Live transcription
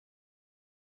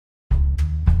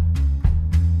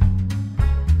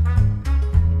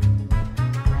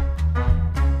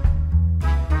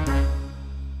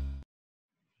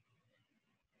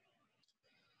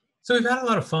So we've had a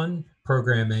lot of fun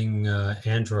programming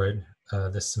Android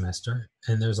this semester,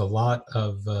 and there's a lot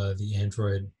of the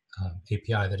Android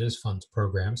API that is fun to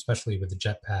program, especially with the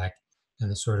Jetpack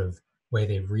and the sort of way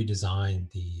they've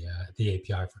redesigned the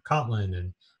API for Kotlin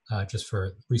and just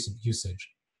for recent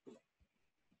usage.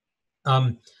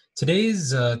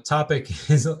 Today's topic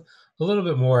is a little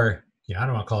bit more, I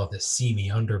don't want to call it the seamy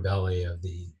underbelly of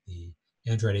the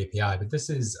Android API, but this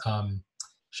is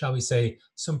shall we say,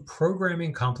 some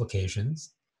programming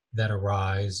complications that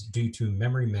arise due to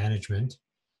memory management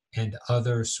and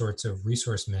other sorts of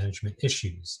resource management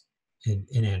issues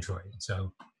in Android.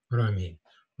 So what do I mean?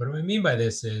 What do I mean by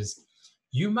this is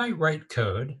you might write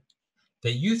code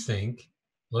that you think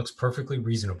looks perfectly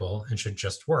reasonable and should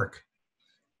just work.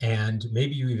 And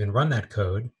maybe you even run that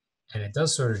code and it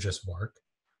does sort of just work.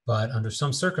 But under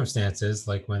some circumstances,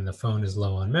 like when the phone is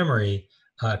low on memory,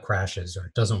 it crashes or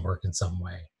it doesn't work in some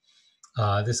way.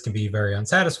 This can be very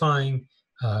unsatisfying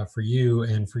for you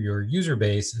and for your user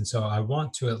base. And so I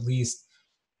want to at least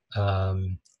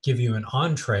give you an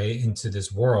entree into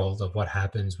this world of what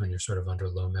happens when you're sort of under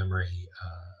low memory,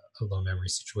 a low memory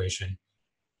situation.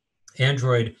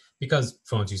 Android, because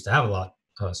phones used to have a lot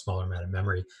smaller amount of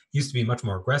memory, used to be much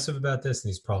more aggressive about this, and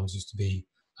these problems used to be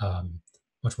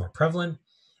much more prevalent.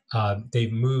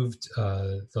 They've moved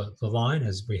the line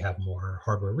as we have more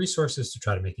hardware resources to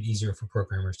try to make it easier for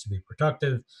programmers to be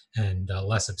productive and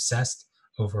less obsessed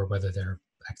over whether their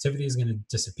activity is going to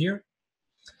disappear.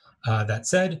 That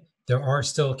said, there are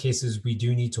still cases we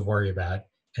do need to worry about,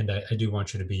 and I do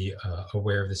want you to be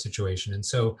aware of the situation. And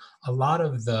so a lot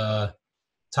of the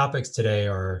topics today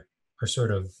are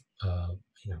sort of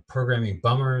programming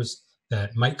bummers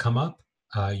that might come up.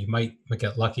 You might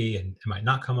get lucky and it might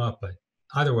not come up, but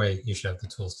either way, you should have the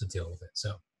tools to deal with it.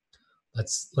 So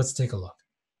let's take a look.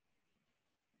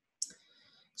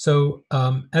 So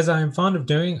as I am fond of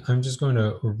doing, I'm just going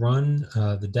to run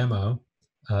the demo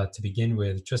to begin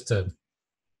with, just to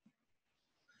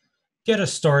get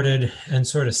us started and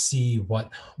sort of see what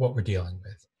we're dealing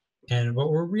with. And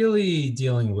what we're really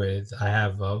dealing with, I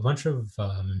have a bunch of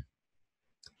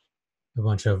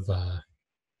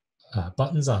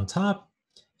buttons on top,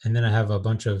 and then I have a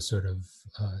bunch of sort of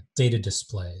data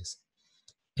displays.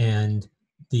 And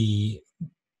the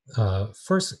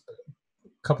first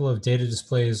couple of data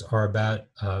displays are about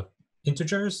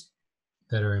integers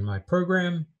that are in my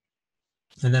program.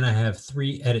 And then I have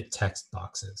 3 edit text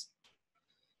boxes.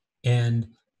 And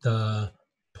the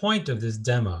point of this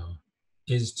demo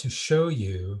is to show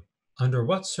you under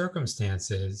what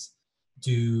circumstances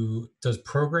does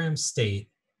program state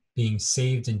being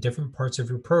saved in different parts of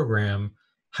your program,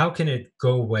 how can it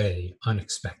go away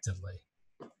unexpectedly?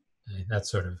 Okay,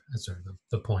 that's sort of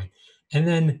the point. And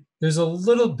then there's a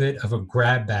little bit of a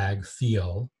grab bag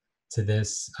feel to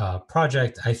this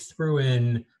project. I threw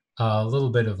in a little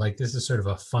bit of like, this is sort of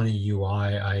a funny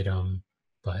UI item,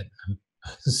 but I'm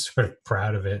sort of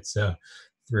proud of it, so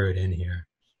threw it in here.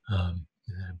 And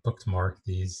I bookmarked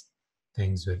these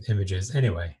things with images.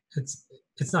 Anyway, it's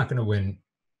not going to win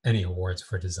any awards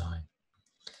for design.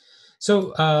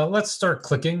 So let's start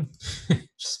clicking,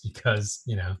 just because,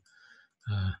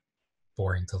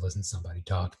 boring to listen to somebody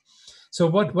talk. So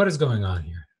what is going on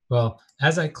here? Well,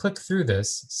 as I click through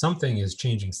this, something is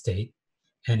changing state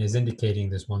and is indicating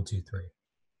this 1, 2, 3.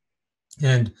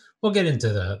 And we'll get into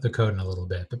the code in a little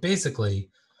bit, but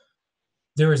basically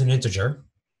there is an integer.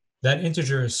 That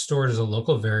integer is stored as a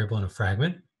local variable in a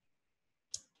fragment.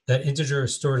 That integer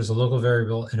is stored as a local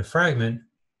variable in a fragment,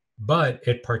 but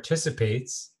it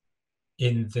participates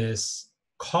in this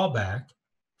callback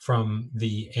from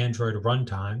the Android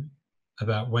runtime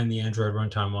about when the Android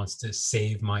runtime wants to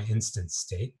save my instance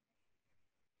state.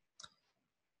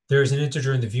 There's an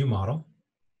integer in the ViewModel,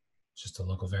 just a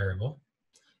local variable.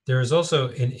 There is also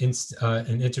an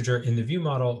integer in the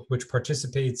ViewModel which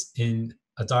participates in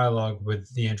a dialogue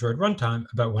with the Android runtime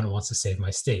about when it wants to save my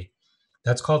state.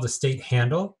 That's called the state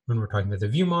handle when we're talking about the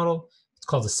ViewModel. It's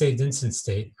called the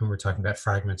SavedInstanceState when we're talking about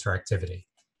fragments or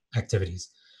activities.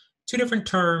 2 different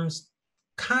terms,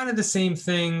 kind of the same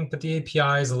thing, but the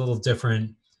API is a little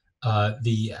different.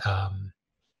 The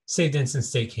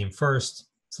SavedInstanceState came first.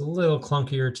 It's a little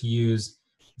clunkier to use.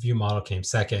 ViewModel came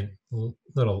second, a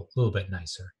little bit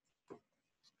nicer.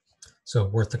 So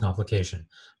worth the complication.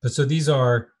 But so these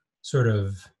are sort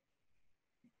of,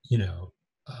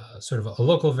 sort of a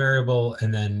local variable,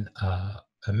 and then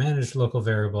a managed local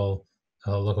variable,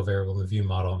 a local variable in the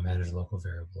ViewModel, managed local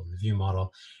variable in the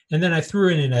ViewModel. And then I threw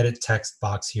in an edit text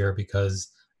box here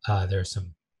because there's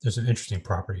some interesting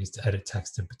properties to edit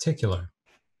text in particular.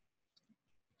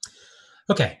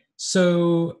 Okay,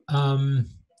 so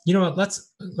You know what?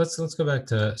 Let's go back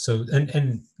to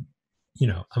and you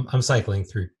know, I'm cycling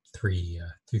through three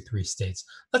states.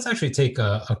 Let's actually take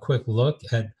a quick look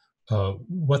at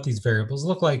what these variables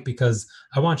look like, because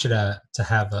I want you to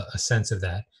have a sense of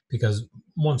that. Because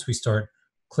once we start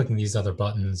clicking these other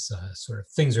buttons, sort of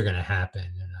things are going to happen,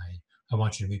 and I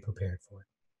want you to be prepared for it.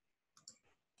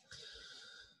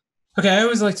 Okay, I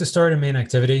always like to start a main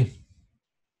activity.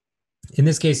 In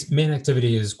this case, main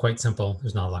activity is quite simple.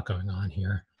 There's not a lot going on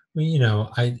here. You know,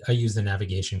 I use the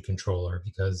navigation controller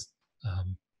because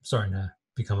I'm starting to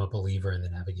become a believer in the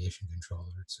navigation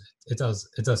controller. It does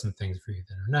some things for you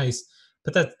that are nice,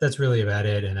 but that's really about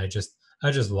it. And I just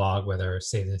log whether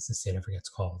save instance state ever gets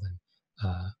called. And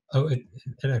oh, it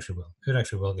actually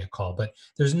will get called, but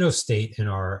there's no state in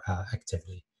our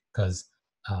activity because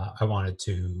I wanted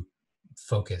to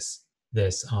focus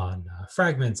this on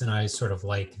fragments, and I sort of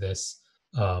like this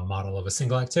model of a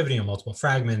single activity and multiple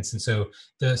fragments. And so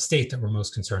the state that we're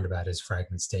most concerned about is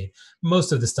fragment state.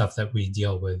 Most of the stuff that we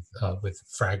deal with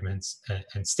fragments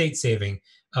and state saving,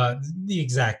 the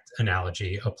exact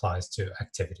analogy applies to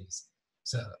activities.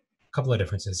 So a couple of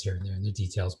differences here and there in the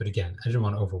details, but again, I didn't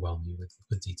want to overwhelm you with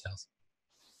details.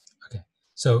 Okay,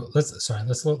 so let's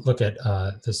look at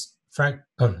this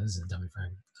oh no, this is a dummy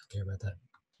fragment. I don't care about that.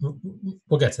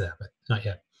 We'll get to that, but not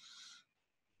yet.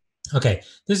 Okay,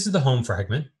 this is the home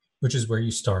fragment, which is where you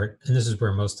start, and this is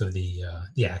where most of the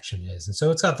action is. And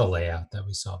so it's got the layout that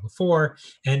we saw before,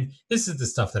 and this is the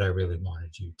stuff that I really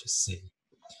wanted you to see.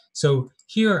 So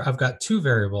here I've got two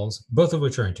variables, both of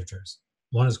which are integers.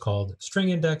 One is called string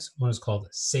index, one is called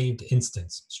saved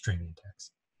instance string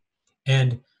index.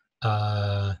 And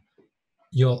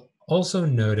you'll also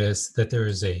notice that there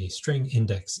is a string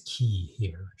index key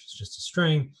here, which is just a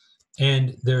string,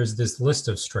 and there's this list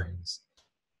of strings.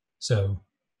 So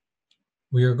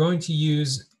we are going to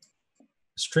use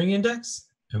string index,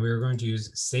 and we are going to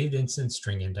use saved instance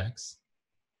string index.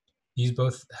 These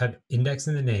both have index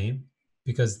in the name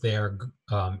because they are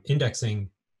indexing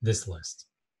this list.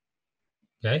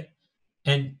 Okay,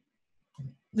 and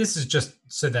this is just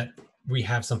so that we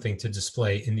have something to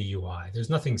display in the UI. There's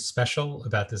nothing special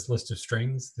about this list of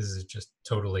strings. This is just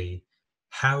totally,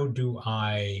 how do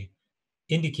I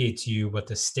indicate to you what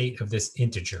the state of this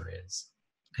integer is?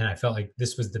 And I felt like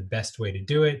this was the best way to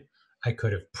do it. I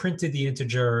could have printed the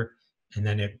integer and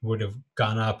then it would have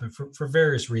gone up. And for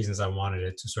various reasons, I wanted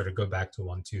it to sort of go back to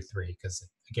 1, 2, 3, because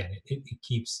again, it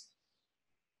keeps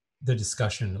the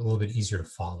discussion a little bit easier to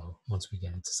follow once we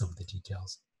get into some of the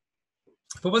details.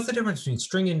 But what's the difference between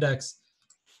string index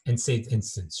and saved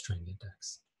instance string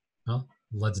index? Well,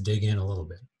 let's dig in a little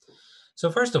bit. So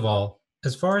first of all,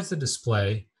 as far as the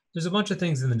display, there's a bunch of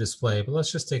things in the display, but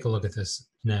let's just take a look at this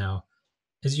now.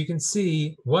 As you can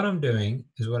see, what I'm doing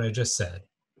is what I just said.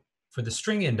 For the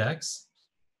string index,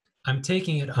 I'm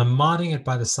taking it, I'm modding it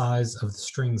by the size of the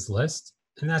strings list.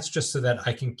 And that's just so that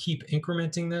I can keep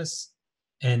incrementing this.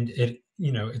 And it,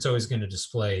 you know, it's always going to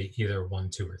display either 1,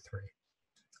 2, or 3.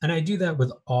 And I do that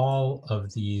with all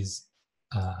of these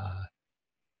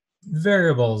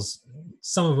variables,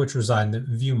 some of which reside in the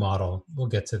ViewModel. We'll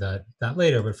get to that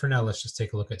later, but for now, let's just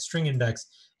take a look at string index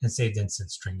and saved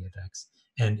instance string index.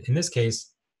 And in this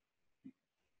case,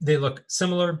 they look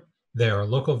similar. They are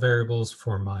local variables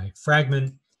for my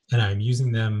fragment, and I'm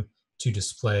using them to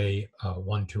display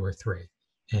 1, 2, or 3.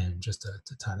 And just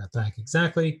to tie that back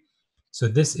exactly, so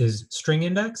this is string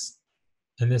index,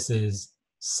 and this is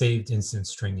saved instance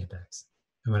string index.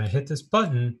 And when I hit this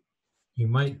button, you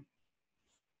might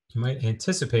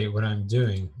anticipate what I'm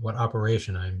doing, what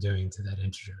operation I'm doing to that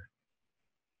integer.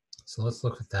 So let's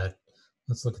look at that.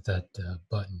 Let's look at that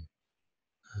button.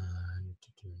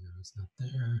 No, it's not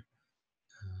there.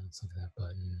 Let's look at that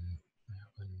button.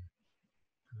 That button.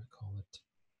 How do I call it?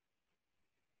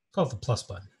 Call it the plus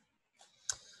button.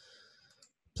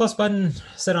 Plus button,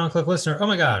 set on click listener. Oh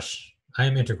my gosh,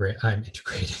 I'm integrating. I'm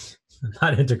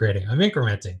not integrating. I'm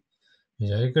incrementing.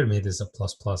 Yeah, I could have made this a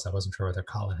plus plus. I wasn't sure whether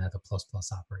Colin had the plus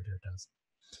plus operator does.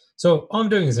 So all I'm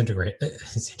doing is integrate.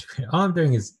 All I'm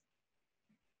doing is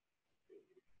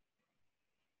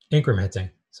incrementing.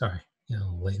 Sorry,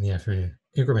 late in the afternoon,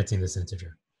 incrementing this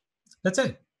integer. That's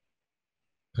it.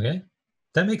 Okay,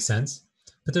 that makes sense.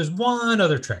 But there's one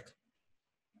other trick.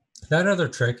 That other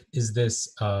trick is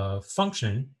this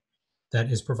function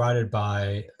that is provided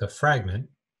by the fragment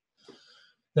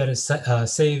that is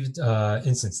saved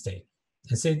instance state.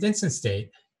 And saved instance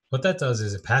state, what that does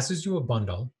is it passes you a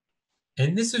bundle.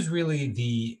 And this is really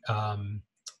the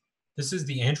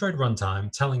Android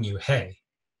runtime telling you, hey,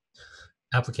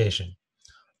 application,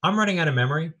 I'm running out of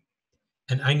memory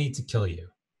and I need to kill you.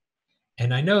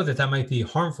 And I know that might be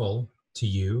harmful to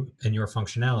you and your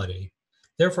functionality.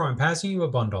 Therefore, I'm passing you a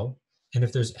bundle, and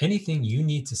if there's anything you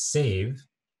need to save,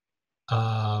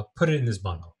 put it in this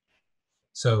bundle.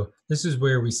 So this is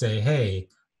where we say, hey,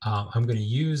 I'm going to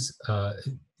use, a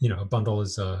bundle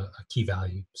is a key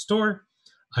value store.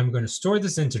 I'm going to store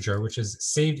this integer, which is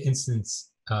saved instance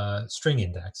string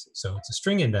index. So it's a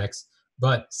string index,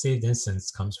 but saved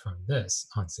instance comes from this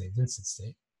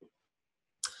onSavedInstanceState.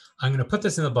 I'm going to put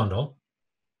this in the bundle.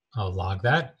 I'll log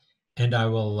that, and I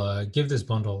will give this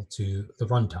bundle to the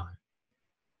runtime.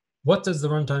 What does the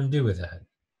runtime do with that?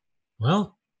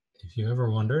 Well, if you ever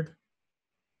wondered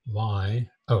why,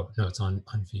 oh no, it's on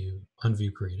view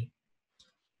created.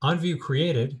 On view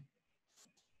created,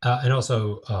 and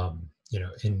also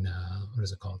in what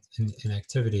is it called? In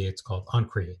activity, it's called on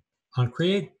create. On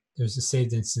create, there's a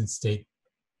saved instance state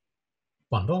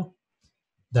bundle.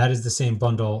 That is the same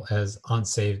bundle as on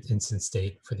saved instance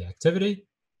state for the activity.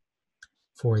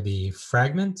 For the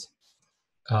fragment,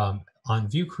 on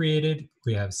view created,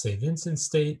 we have saved instance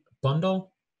state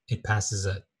bundle. It passes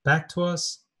it back to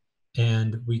us,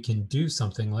 and we can do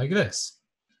something like this.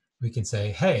 We can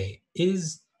say, hey,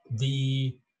 is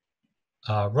the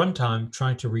runtime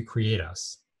trying to recreate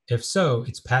us? If so,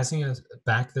 it's passing us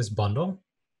back this bundle,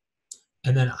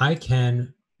 and then I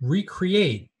can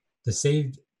recreate the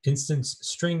saved instance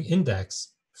string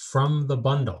index from the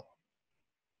bundle.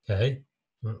 Okay,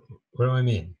 what do I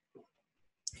mean?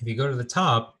 If you go to the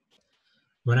top,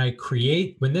 when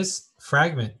this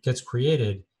fragment gets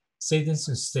created, saved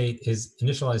instance state is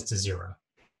initialized to 0.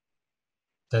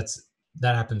 That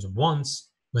happens once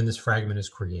when this fragment is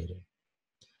created.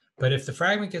 But if the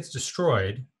fragment gets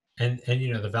destroyed, and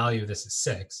the value of this is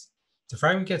 6, the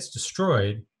fragment gets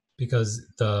destroyed because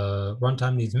the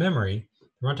runtime needs memory,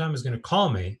 the runtime is going to call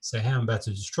me, say, hey, I'm about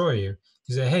to destroy you.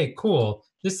 You say, hey, cool,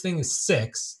 this thing is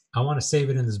 6. I want to save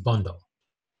it in this bundle.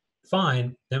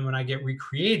 Fine. Then when I get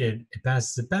recreated, it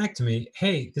passes it back to me.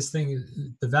 Hey, this thing,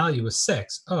 the value is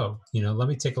 6. Oh, let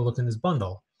me take a look in this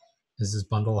bundle. Does this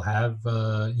bundle have,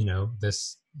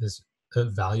 this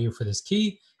value for this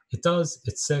key? It does.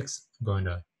 It's 6. I'm going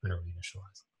to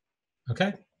reinitialize.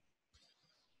 Okay.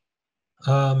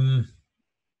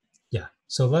 Yeah.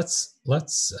 So let's.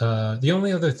 The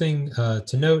only other thing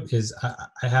to note is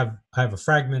I have a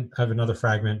fragment. I have another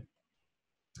fragment.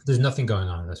 There's nothing going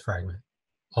on in this fragment.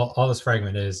 All this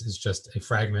fragment is just a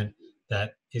fragment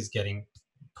that is getting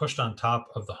pushed on top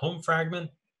of the home fragment.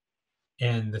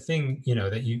 And the thing,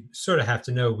 that you sort of have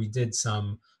to know, we did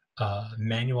some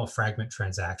manual fragment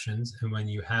transactions. And when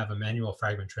you have a manual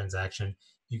fragment transaction,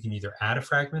 you can either add a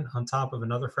fragment on top of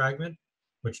another fragment,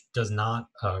 which does not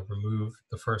remove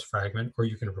the first fragment, or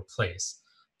you can replace.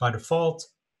 By default,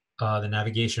 the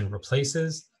navigation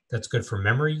replaces. That's good for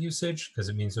memory usage because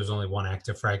it means there's only one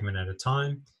active fragment at a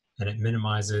time. And it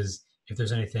minimizes, if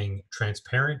there's anything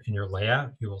transparent in your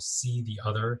layout, you will see the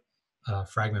other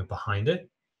fragment behind it.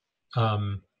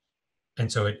 And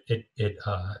so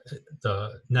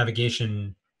the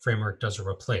navigation framework does a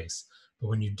replace. But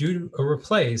when you do a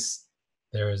replace,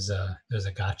 there's a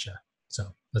gotcha.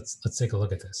 So let's take a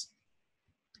look at this.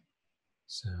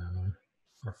 So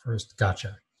our first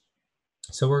gotcha.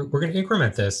 So we're going to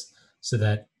increment this so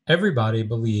that everybody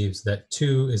believes that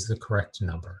 2 is the correct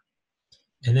number.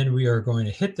 And then we are going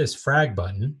to hit this frag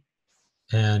button.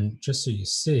 And just so you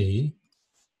see,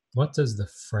 what does the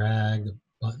frag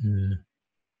button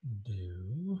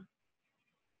do?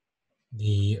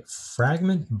 The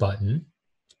fragment button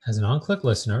has an on-click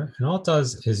listener, and all it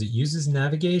does is it uses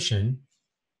navigation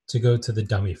to go to the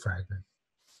dummy fragment.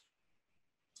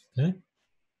 Okay.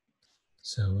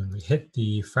 So when we hit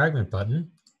the fragment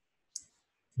button,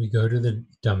 we go to the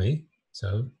dummy.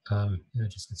 So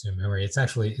just consume memory. It's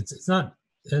actually it's not.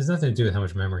 It has nothing to do with how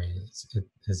much memory it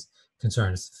is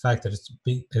concerned. It's the fact that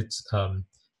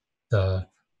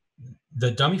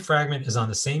the dummy fragment is on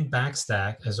the same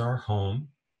backstack as our home,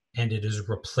 and it is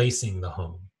replacing the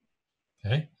home.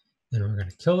 Okay. Then we're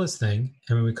going to kill this thing,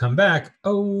 and when we come back,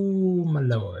 oh my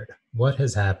lord, what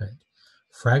has happened?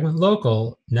 Fragment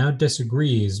local now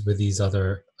disagrees with these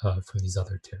other from these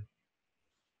other 2.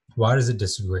 Why does it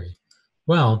disagree?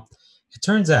 Well, it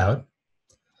turns out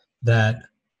that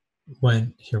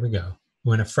here we go.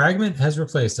 When a fragment has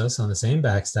replaced us on the same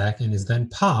backstack and is then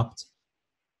popped,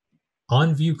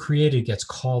 onViewCreated gets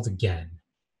called again.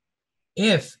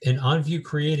 If in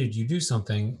onViewCreated you do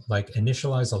something like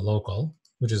initialize a local,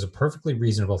 which is a perfectly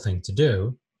reasonable thing to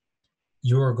do,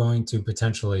 you are going to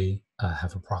potentially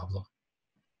have a problem.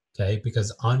 Okay,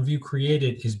 because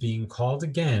onViewCreated is being called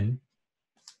again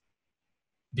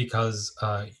because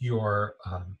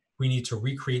we need to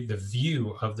recreate the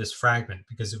view of this fragment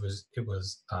because it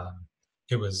was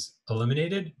it was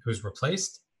eliminated, it was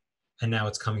replaced, and now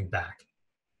it's coming back.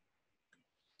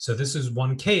 So this is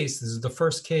one case. This is the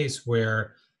first case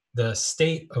where the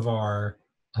state of our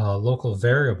local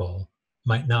variable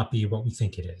might not be what we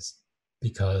think it is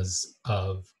because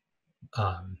of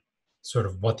sort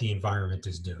of what the environment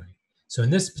is doing. So in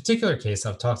this particular case,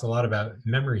 I've talked a lot about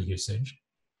memory usage.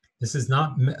 This is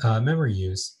not memory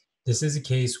use. This is a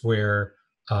case where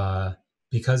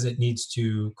because it needs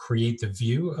to create the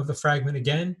view of the fragment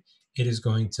again, it is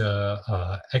going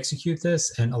to execute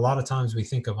this. And a lot of times we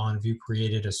think of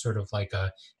onViewCreated as sort of like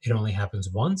it only happens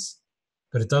once,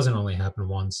 but it doesn't only happen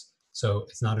once. So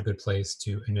it's not a good place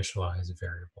to initialize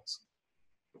variables.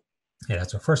 Yeah,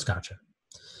 that's our first gotcha.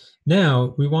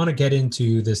 Now we want to get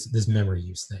into this memory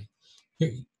use thing.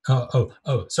 Here,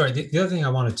 sorry. The other thing I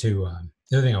wanted to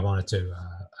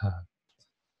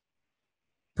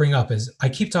bring up is I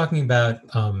keep talking about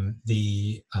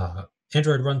the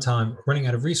Android runtime running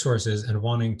out of resources and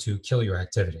wanting to kill your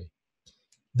activity.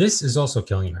 This is also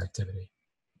killing your activity.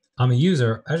 I'm a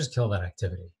user. I just kill that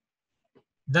activity.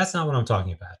 That's not what I'm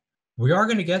talking about. We are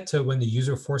going to get to when the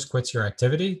user force quits your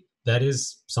activity. That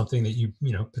is something that you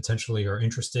potentially are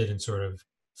interested in sort of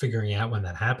figuring out when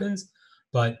that happens.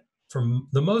 But for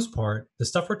the most part, the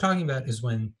stuff we're talking about is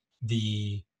when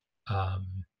the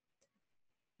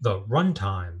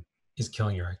runtime is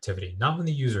killing your activity, not when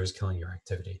the user is killing your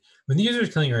activity. When the user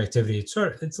is killing your activity, it's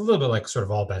a little bit like sort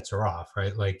of all bets are off,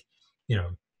 right? Like,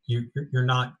 you're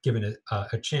not given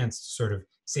a chance to sort of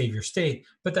save your state,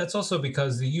 but that's also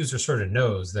because the user sort of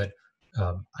knows that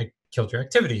I killed your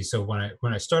activity. So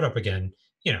when I start up again,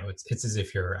 it's as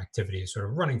if your activity is sort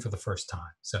of running for the first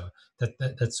time. So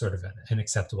that's sort of an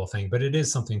acceptable thing, but it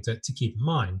is something to keep in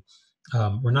mind.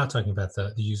 We're not talking about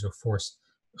the user force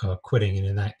quitting,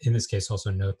 and in this case,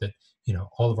 also note that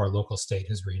all of our local state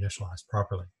has reinitialized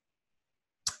properly.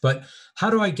 But how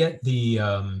do I get the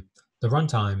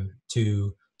runtime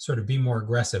to sort of be more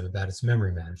aggressive about its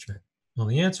memory management? Well,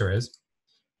 the answer is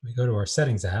we go to our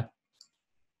settings app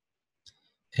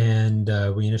and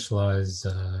we initialize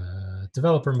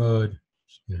developer mode.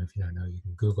 If you don't know, you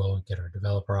can Google, get our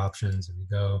developer options, and we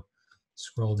go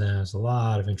scroll down. There's a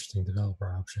lot of interesting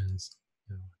developer options.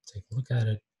 Take a look at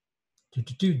it.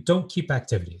 Don't keep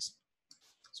activities.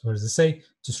 So what does it say?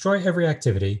 Destroy every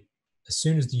activity as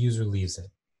soon as the user leaves it.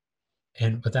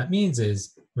 And what that means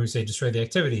is when we say destroy the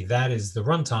activity, that is the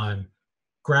runtime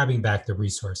grabbing back the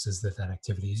resources that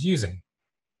activity is using.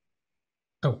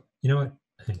 Oh, you know what?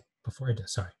 Before I do,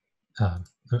 sorry. I'm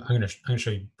going to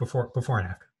show you before and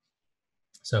after.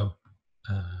 So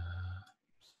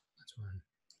let's run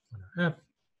our app.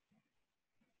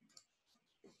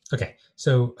 Okay,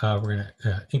 so we're going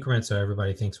to increment so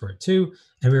everybody thinks we're at 2,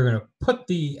 and we're going to put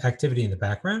the activity in the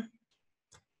background,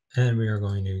 and we are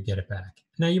going to get it back.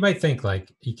 Now you might think, like,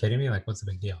 are you kidding me? Like, what's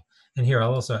the big deal? And here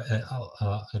I'll also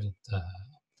I'll edit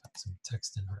some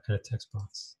text in our edit text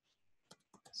box.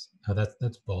 Oh,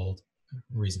 that's bold.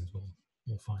 Reasons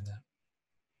we'll find that.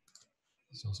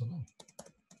 It's also bold.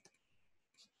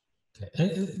 Okay,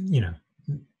 and,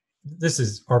 this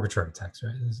is arbitrary text,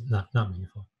 right? This is not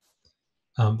meaningful.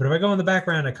 But if I go in the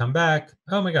background, I come back.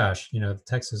 Oh my gosh, the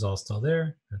text is all still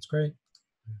there. That's great.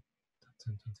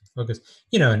 Focus,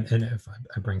 and if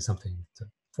I bring something to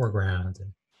foreground,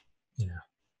 and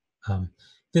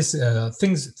this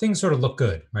things sort of look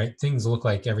good, right? Things look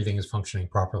like everything is functioning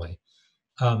properly.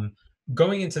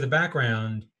 Going into the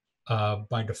background,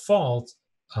 by default,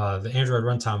 the Android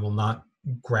runtime will not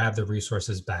grab the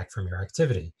resources back from your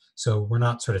activity. So we're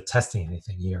not sort of testing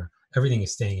anything here. Everything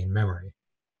is staying in memory.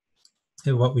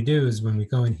 And what we do is when we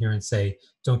go in here and say,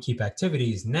 don't keep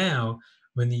activities, now,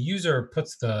 when the user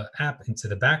puts the app into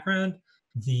the background,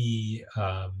 the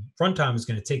runtime is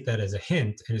going to take that as a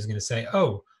hint and is going to say,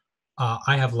 oh,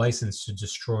 I have license to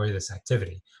destroy this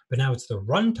activity. But now it's the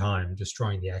runtime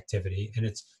destroying the activity, and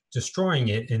it's destroying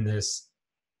it in this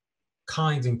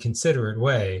kind and considerate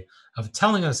way of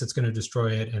telling us it's going to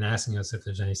destroy it and asking us if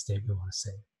there's any state we want to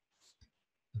save.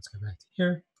 Let's go back to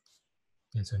here.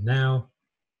 And so now,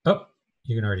 oh,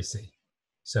 you can already see.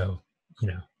 So,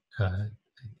 in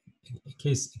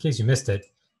case you missed it,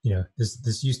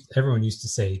 everyone used to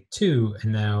say 2,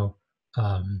 and now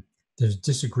there's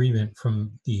disagreement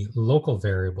from the local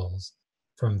variables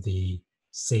from the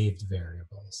saved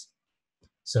variables.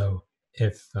 So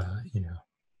if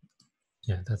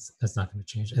yeah, that's not going to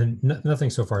change, and nothing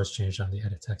so far has changed on the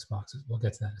edit text boxes. We'll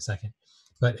get to that in a second.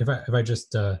 But if I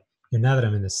just now that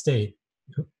I'm in the state,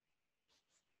 if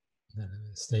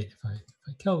I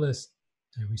kill this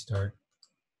and restart,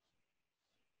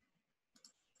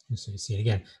 so you see it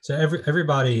again. So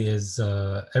everybody has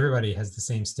the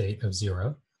same state of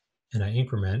 0. and I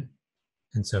increment.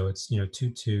 And so it's, 2,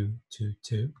 2, 2,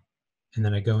 2. And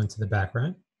then I go into the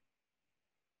background.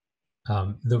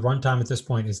 The runtime at this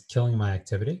point is killing my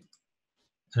activity.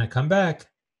 And I come back,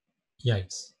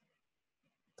 yikes.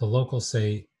 The locals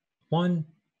say 1,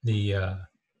 the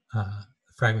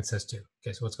fragment says 2.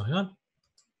 Okay, so what's going on?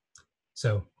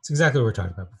 So it's exactly what we were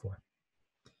talking about before.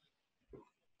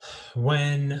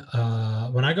 When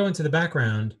I go into the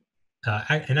background,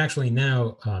 and actually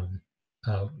now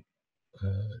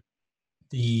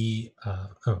here,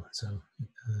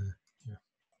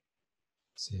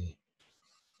 see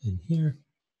in here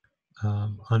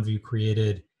on view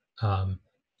created,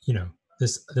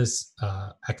 this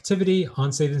activity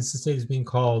on SavedInstanceState is being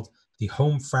called. The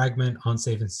home fragment on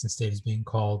SavedInstanceState is being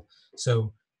called.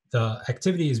 So the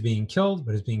activity is being killed,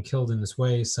 but is being killed in this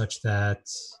way such that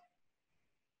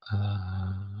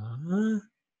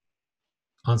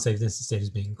onSavedInstanceState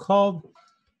is being called.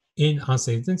 In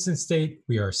onSavedInstanceState,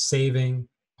 we are saving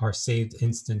our saved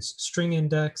instance string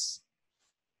index.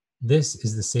 This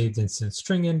is the saved instance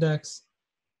string index.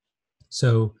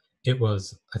 So it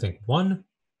was, I think, 1.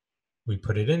 We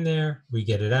put it in there, we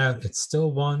get it out, it's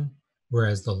still 1.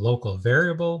 Whereas the local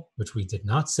variable, which we did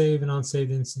not save in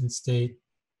onSavedInstanceState,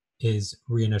 is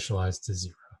reinitialized to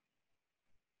 0.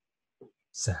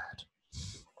 Sad,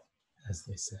 as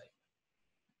they say.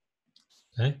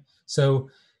 Okay, so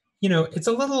it's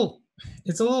a little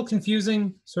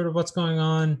confusing, sort of what's going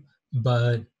on,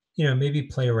 but maybe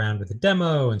play around with the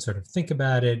demo and sort of think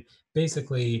about it.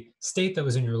 Basically, state that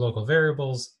was in your local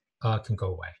variables can go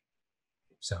away.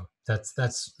 So that's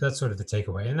sort of the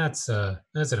takeaway, and that's an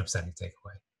upsetting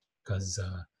takeaway because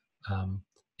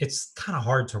it's kind of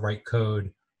hard to write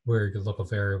code where your local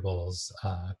variables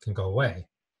can go away,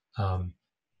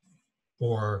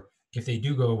 or if they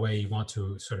do go away, you want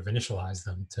to sort of initialize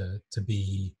them to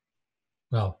be,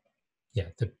 well, yeah,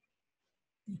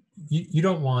 you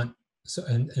don't want, so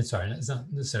and sorry, it's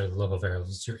not necessarily the local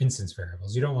variables, it's your instance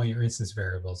variables. You don't want your instance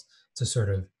variables to sort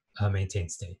of maintain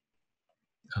state.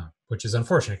 Which is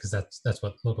unfortunate because that's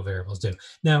what local variables do.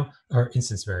 Now, or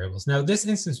instance variables. Now, this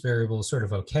instance variable is sort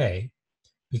of okay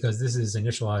because this is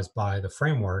initialized by the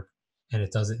framework and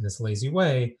it does it in this lazy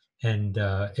way, and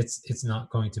it's not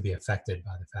going to be affected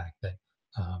by the fact that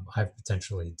I've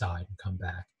potentially died and come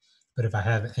back. But if I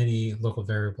have any local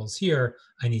variables here,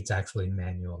 I need to actually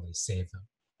manually save them.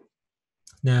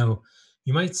 Now,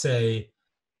 you might say,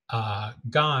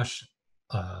 gosh,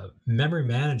 memory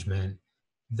management,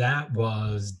 that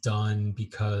was done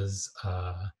because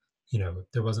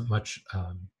there wasn't much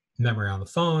memory on the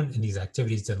phone and these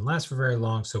activities didn't last for very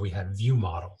long, so we had view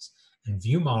models. And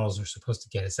view models are supposed to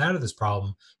get us out of this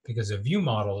problem because a view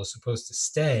model is supposed to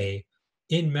stay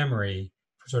in memory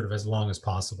for sort of as long as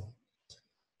possible.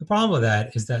 The problem with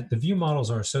that is that the view models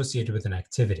are associated with an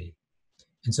activity.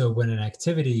 And so when an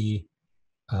activity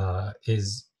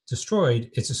is destroyed,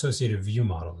 its associated view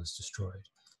model is destroyed.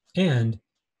 And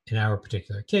in our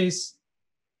particular case,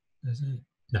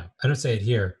 no, I don't say it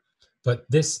here, but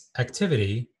this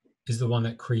activity is the one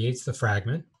that creates the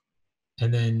fragment,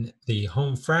 and then the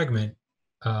home fragment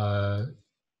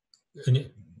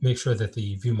make sure that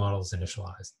the view model is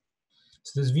initialized.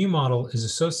 So this view model is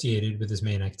associated with this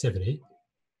main activity.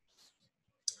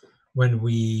 When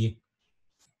we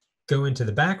go into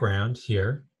the background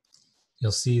here,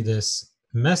 you'll see this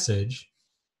message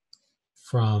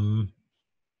from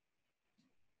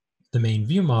the main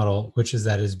view model, which is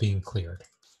that is being cleared.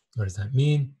 What does that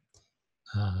mean?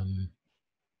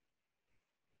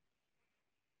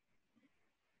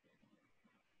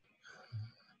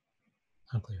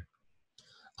 Uncleared.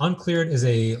 Uncleared is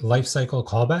a lifecycle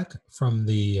callback from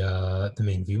the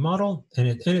main view model, and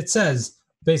it says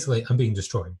basically I'm being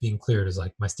destroyed. Being cleared is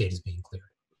like my state is being cleared,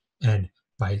 and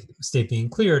by state being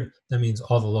cleared, that means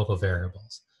all the local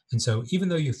variables. And so even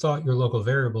though you thought your local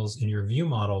variables in your view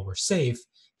model were safe,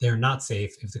 they're not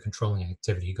safe if the controlling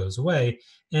activity goes away,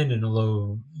 and in a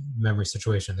low memory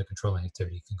situation, the controlling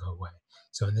activity can go away.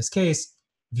 So in this case,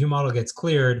 view model gets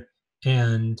cleared,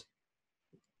 and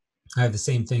I have the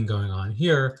same thing going on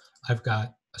here. I've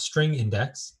got a string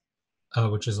index,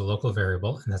 which is a local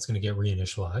variable, and that's going to get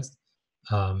reinitialized.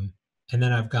 And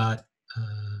then I've got, no,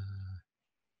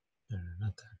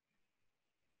 not that.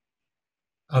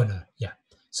 Oh, no, yeah.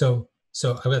 So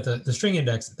I've got the string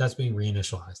index, that's being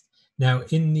reinitialized. Now,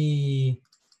 in the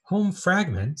home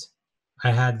fragment,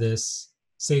 I had this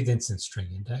saved instance string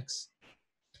index,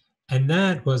 and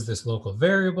that was this local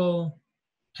variable,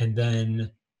 and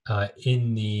then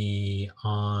in the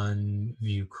on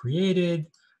view created,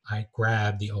 I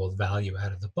grab the old value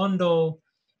out of the bundle,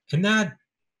 and that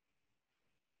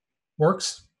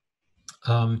works.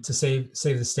 to save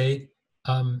the state,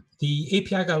 the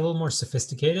API got a little more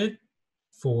sophisticated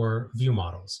for view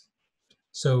models.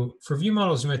 So for view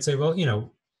models, you might say, well,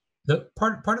 the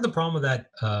part of the problem with that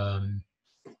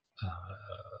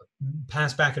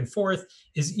pass back and forth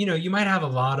is, you might have a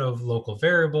lot of local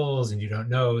variables and you don't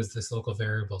know, is this local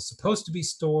variable supposed to be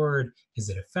stored? Is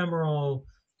it ephemeral?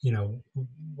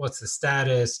 What's the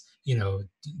status?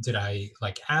 Did I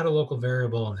add a local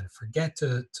variable and then forget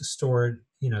to store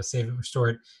it, save it, restore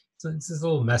it? So it's a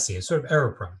little messy. It's sort of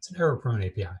error prone. It's an error prone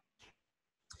API.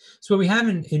 So what we have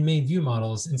in main view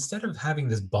models, instead of having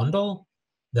this bundle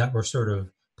that we're sort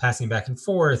of passing back and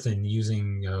forth and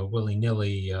using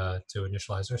willy-nilly to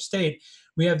initialize our state,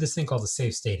 we have this thing called a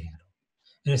SavedStateHandle.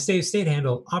 And a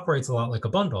SavedStateHandle operates a lot like a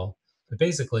bundle, but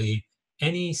basically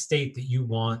any state that you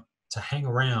want to hang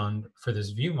around for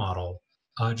this view model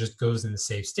just goes in the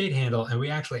SavedStateHandle, and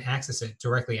we actually access it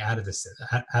directly out of the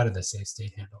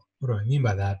SavedStateHandle. What do I mean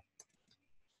by that?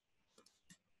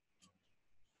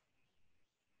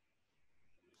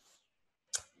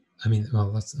 I mean,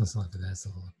 well, let's not look at that. It's a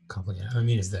little complicated. I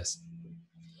mean, is this.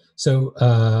 So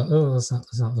let's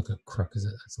not look at crook, because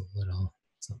that's a little.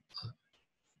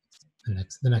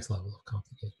 The next level of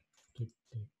complicated.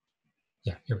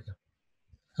 Yeah, here we go.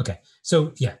 Okay,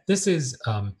 so yeah, this is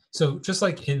so just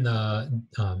like in the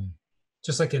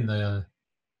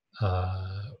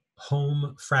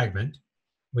home fragment,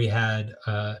 we had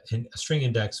a string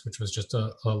index, which was just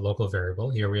a local variable.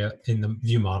 Here we have in the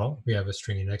view model, we have a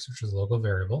string index, which is a local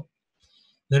variable.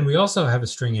 Then we also have a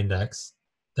string index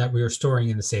that we are storing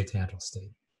in the SavedHandle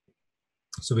state.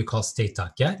 So we call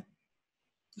state.get,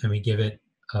 and we give it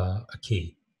a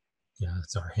key.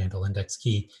 It's our handle index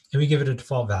key, and we give it a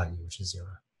default value, which is 0.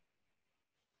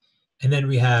 And then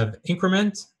we have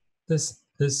increment this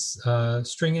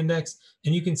string index,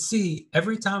 and you can see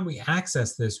every time we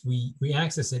access this, we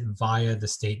access it via the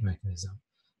state mechanism.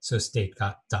 So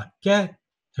state.get,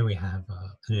 and we have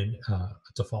a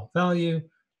default value.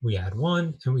 We add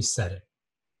 1 and we set it.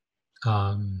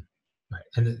 Right,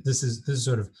 and this is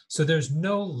sort of, so there's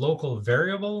no local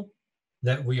variable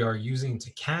that we are using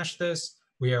to cache this.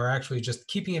 We are actually just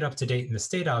keeping it up to date in the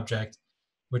state object,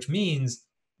 which means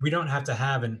we don't have to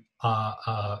have a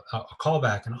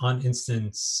callback, an on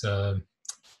instance. We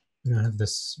don't have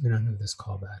this. We don't have this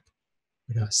callback.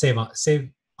 We don't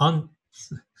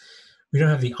We don't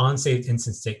have the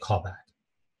onSavedInstanceState callback.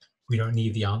 We don't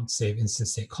need the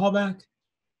onSavedInstanceState callback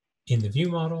in the view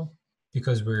model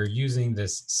because we're using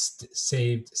this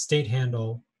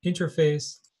SavedStateHandle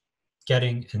interface,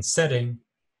 getting and setting.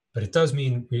 But it does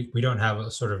mean we don't have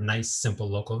a sort of nice, simple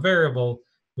local variable.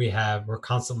 We're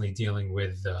constantly dealing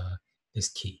with this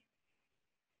key.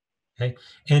 Okay,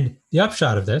 and the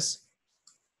upshot of this,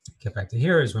 get back to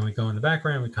here, is when we go in the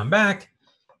background, we come back.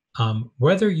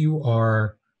 Whether you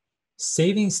are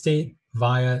saving state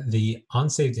via the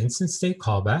onSavedInstanceState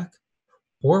callback,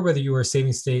 or whether you are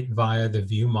saving state via the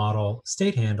ViewModel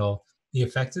state handle, the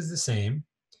effect is the same.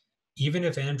 Even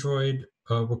if Android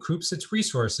recoups its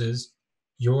resources,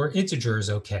 your integer is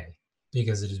okay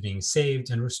because it is being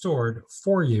saved and restored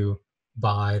for you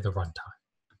by the runtime.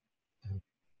 Okay.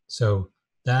 So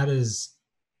that is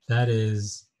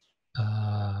the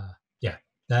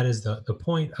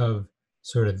point of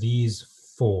sort of these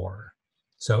 4.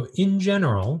 So in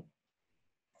general,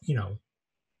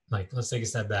 let's take a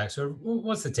step back. So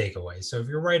what's the takeaway? So if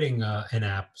you're writing an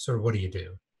app, sort of what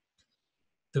do?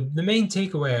 The main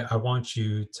takeaway I want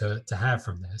you to have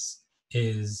from this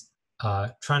is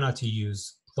try not to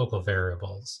use local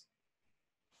variables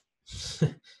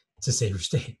to save your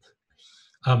state.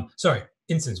 Sorry,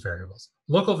 instance variables.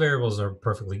 Local variables are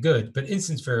perfectly good, but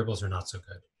instance variables are not so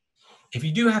good. If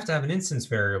you do have to have an instance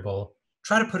variable,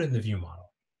 try to put it in the view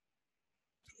model.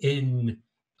 And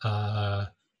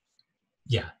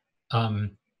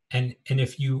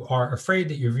if you are afraid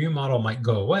that your view model might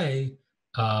go away,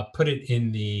 put it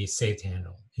in the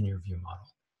SavedHandle in your view model.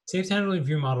 SavedHandle and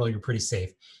view model, you're pretty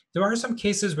safe. There are some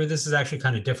cases where this is actually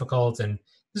kind of difficult, and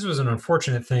this was an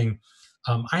unfortunate thing.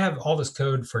 I have all this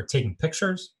code for taking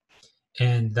pictures,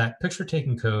 and that picture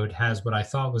taking code has what I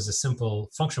thought was a simple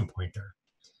function pointer.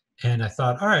 And I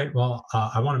thought, all right, well,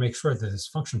 I want to make sure that this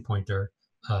function pointer,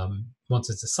 once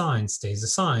it's assigned, stays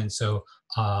assigned. So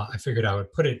I figured I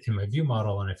would put it in my view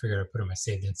model, and I figured I'd put it in my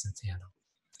saved instance handle.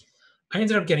 I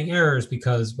ended up getting errors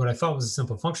because what I thought was a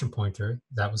simple function pointer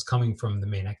that was coming from the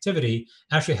main activity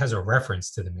actually has a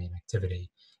reference to the main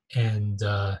activity. And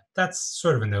that's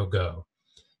sort of a no-go.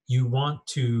 You want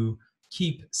to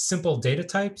keep simple data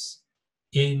types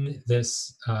in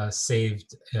this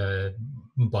saved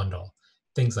bundle.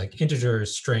 Things like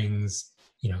integers, strings,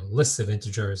 lists of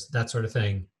integers, that sort of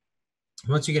thing.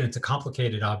 Once you get into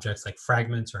complicated objects like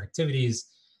fragments or activities,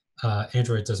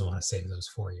 Android doesn't want to save those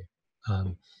for you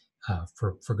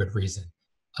for good reason.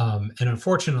 And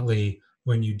unfortunately,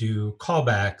 when you do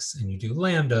callbacks and you do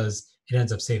lambdas, it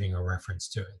ends up saving a reference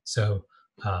to it. So,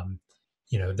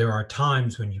 there are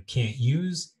times when you can't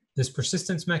use this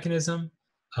persistence mechanism,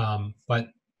 but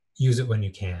use it when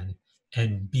you can.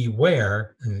 And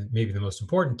beware, and maybe the most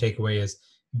important takeaway is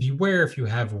beware if you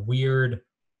have weird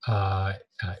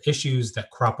issues that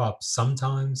crop up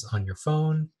sometimes on your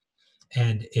phone.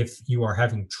 And if you are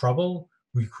having trouble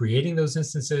recreating those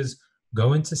instances,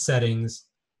 go into settings,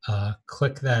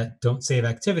 click that don't save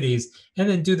activities, and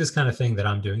then do this kind of thing that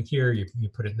I'm doing here. You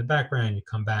put it in the background, you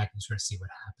come back and sort of see what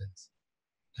happens.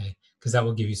 Okay, because that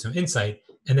will give you some insight.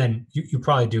 And then you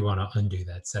probably do want to undo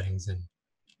that settings and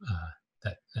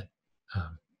that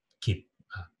keep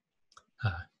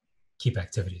keep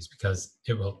activities, because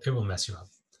it will mess you up.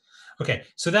 Okay,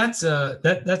 so that's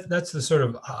that's the sort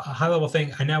of high level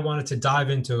thing. I now wanted to dive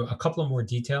into a couple of more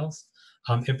details.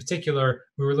 In particular,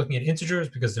 we were looking at integers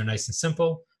because they're nice and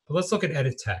simple, but let's look at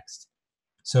edit text.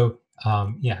 So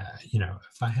yeah,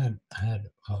 if I had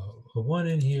a 1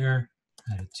 in here,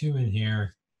 I had a 2 in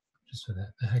here, just for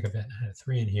the heck of it, I had a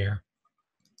 3 in here.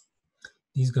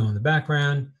 These go in the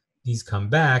background, these come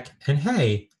back, and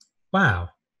hey, wow,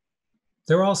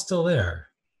 they're all still there.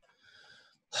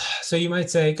 So you might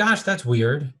say, gosh, that's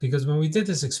weird, because when we did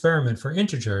this experiment for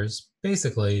integers,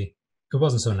 basically, it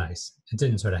wasn't so nice. It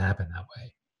didn't sort of happen that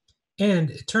way.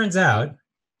 And it turns out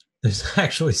there's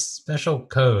actually special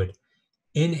code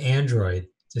in Android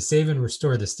to save and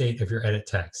restore the state of your edit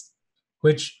text,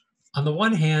 which on the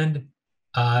one hand,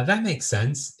 that makes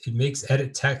sense. It makes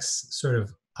edit text sort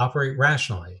of operate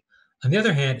rationally. On the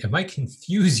other hand, it might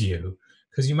confuse you,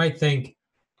 because you might think,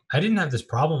 I didn't have this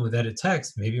problem with edit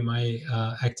text. Maybe my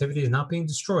activity is not being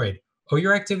destroyed. Oh,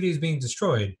 your activity is being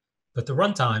destroyed, but the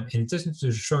runtime, in addition to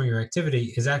destroying your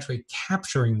activity, is actually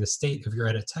capturing the state of your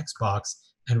edit text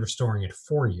box and restoring it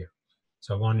for you.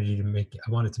 So I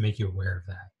wanted to make you aware of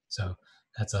that. So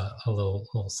that's a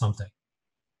little something.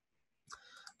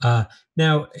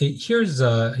 Now here's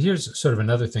sort of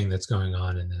another thing that's going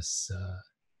on in this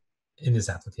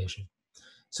application.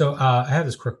 So I have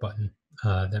this quick button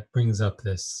that brings up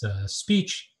this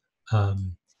speech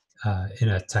in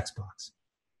a text box.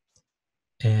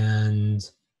 And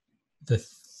the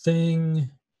thing,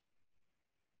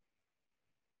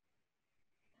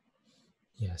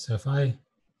 yeah, so if I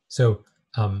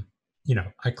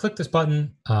click this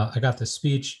button, I got this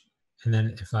speech, and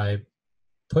then if I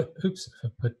put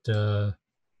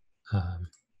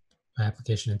my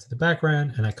application into the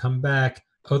background and I come back,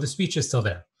 oh, the speech is still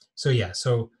there. So yeah,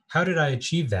 so how did I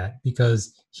achieve that?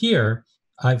 Because here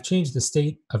I've changed the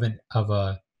state of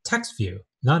a text view,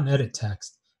 not an edit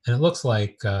text, and it looks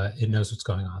like it knows what's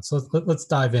going on. So let's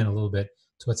dive in a little bit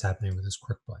to what's happening with this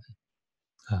quick button.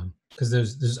 Because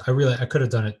I could have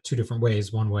done it two different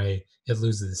ways. One way it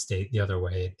loses the state, the other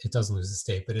way it doesn't lose the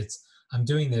state. But I'm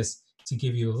doing this to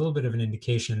give you a little bit of an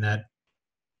indication that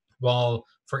while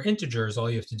for integers, all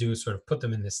you have to do is sort of put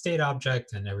them in the state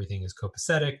object and everything is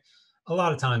copacetic, a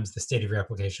lot of times the state of your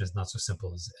application is not so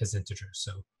simple as integers.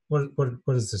 So what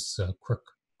does this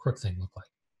quick thing look like?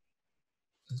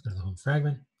 Let's go to the home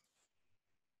fragment.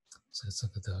 So let's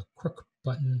look at the quick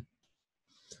button.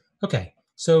 Okay,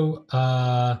 so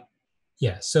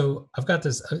yeah, so I've got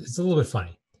this. It's a little bit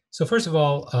funny. So first of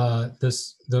all,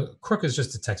 the quick is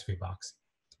just a text view box,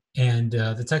 and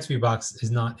the text view box is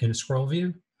not in a scroll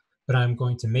view, but I'm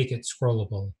going to make it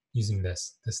scrollable using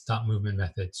this dot movement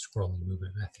method, scrolling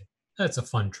movement method. That's a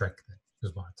fun trick that I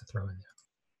just wanted to throw in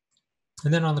there.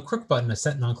 And then on the quick button, a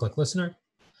set non-click listener,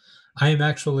 I am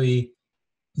actually,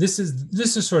 this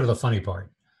is sort of the funny part.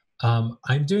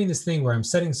 I'm doing this thing where I'm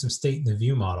setting some state in the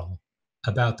view model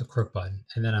about the quick button,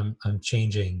 and then I'm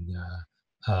changing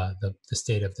the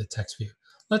state of the text view.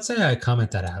 Let's say I comment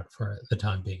that out for the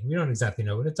time being. We don't exactly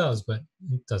know what it does, but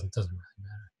it doesn't really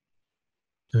matter.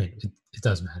 I mean, it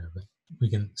does matter, but we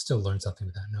can still learn something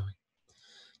without knowing.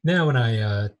 Now, when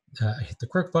I hit the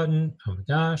quick button, oh my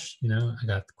gosh, I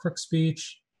got the quick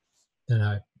speech. Then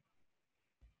I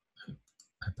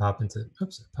pop into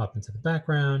the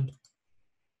background,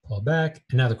 pull back,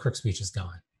 and now the quick speech is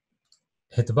gone.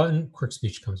 Hit the button, quick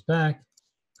speech comes back,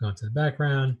 go into the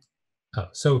background. Oh,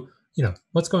 so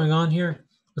what's going on here?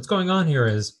 What's going on here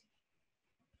is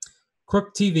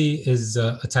Quick TV is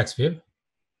a text view.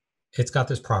 It's got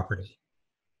this property.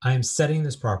 I am setting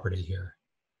this property here.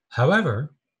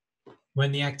 However,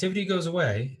 when the activity goes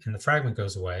away and the fragment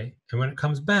goes away, and when it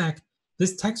comes back,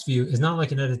 this text view is not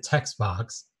like an edit text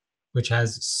box, which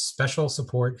has special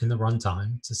support in the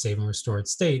runtime to save and restore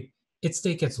its state. its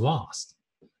state gets lost.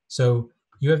 So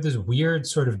you have this weird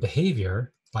sort of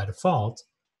behavior by default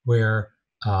where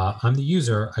I'm the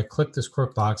user, I click this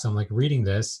crook box, I'm like reading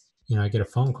this, I get a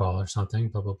phone call or something,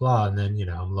 blah, blah, blah. And then,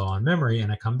 I'm low on memory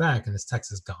and I come back and this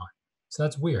text is gone. So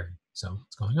that's weird. So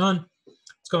what's going on?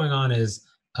 What's going on is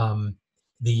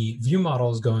the view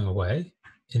model is going away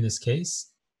in this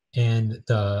case. And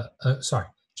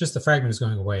just the fragment is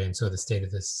going away. And so the state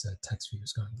of this text view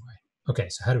is going away. Okay,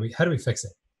 so how do we fix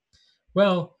it?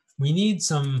 Well, we need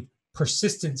some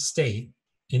persistent state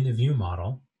in the view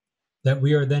model that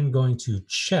we are then going to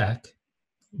check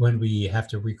when we have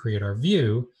to recreate our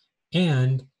view.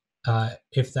 And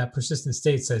if that persistent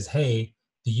state says, hey,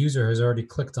 the user has already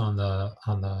clicked on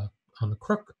the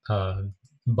crook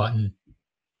button,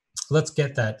 let's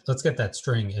get that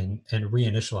string and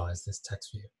reinitialize this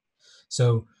text view.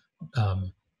 So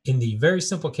in the very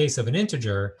simple case of an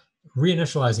integer,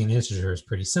 reinitializing an integer is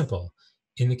pretty simple.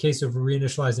 In the case of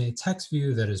reinitializing a text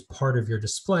view that is part of your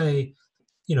display,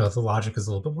 the logic is a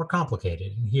little bit more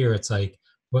complicated. And here it's like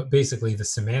what basically the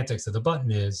semantics of the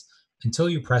button is, until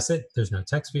you press it, there's no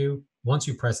text view. Once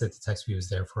you press it, the text view is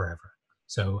there forever.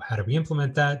 So how do we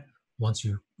implement that? Once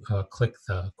you click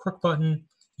the crook button,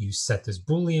 you set this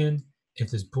Boolean.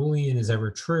 If this Boolean is ever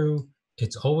true,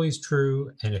 it's always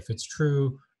true. And if it's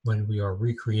true, when we are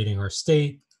recreating our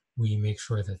state, we make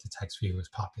sure that the text view is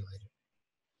populated.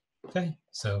 Okay,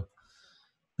 so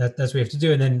that's what we have to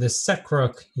do. And then the set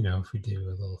crook, if we do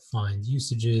a little find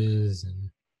usages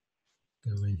and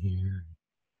go in here,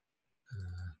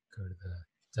 go to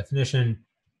the definition,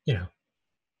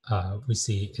 we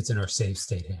see it's in our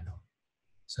SavedStateHandle.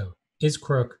 So is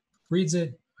crook reads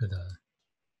it with a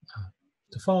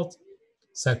default,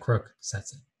 set crook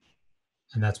sets it.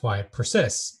 And that's why it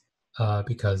persists,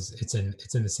 because it's in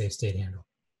the SavedStateHandle.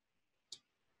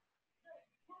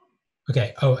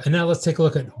 Okay. Oh, and now let's take a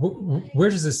look at where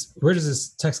does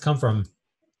this text come from?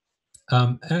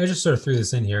 And I just sort of threw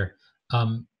this in here.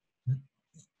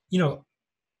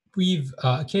 We've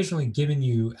occasionally given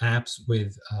you apps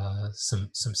with some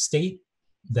state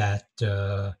that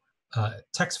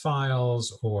text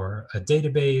files or a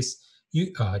database,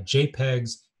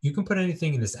 JPEGs. You can put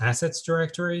anything in this assets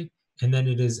directory, and then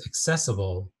it is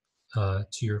accessible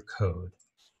to your code.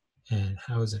 And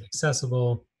how is it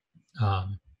accessible?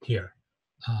 Here,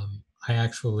 I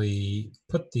actually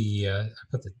put the I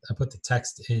put the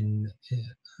text in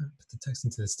put the text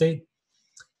into the state.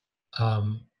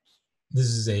 This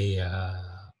is a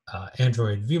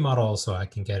Android view model, so I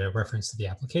can get a reference to the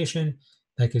application.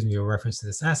 That gives me a reference to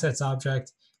this assets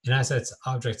object. An assets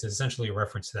object is essentially a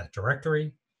reference to that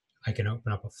directory. I can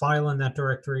open up a file in that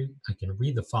directory. I can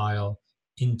read the file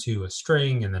into a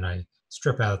string, and then I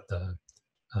strip out the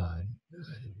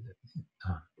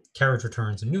carriage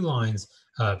returns and new lines,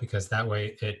 because that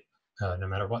way it, no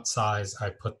matter what size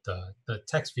I put the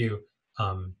text view,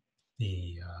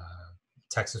 the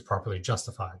text is properly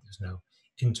justified. There's no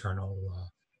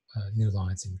internal new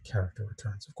lines and character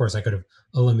returns. Of course, I could have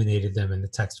eliminated them in the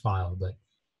text file, but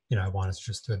I wanted to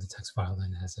just throw the text file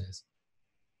in as is.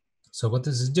 So what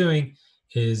this is doing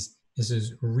is this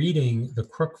is reading the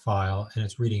crook file, and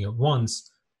it's reading it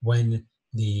once when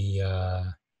the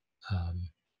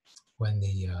when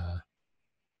the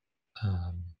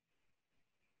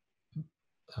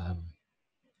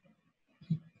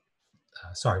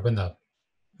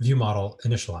view model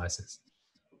initializes.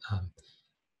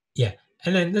 Yeah,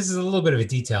 and then this is a little bit of a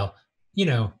detail.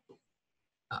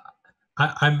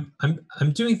 I'm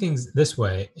doing things this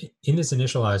way in this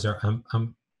initializer.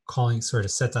 I'm calling sort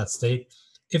of set.state.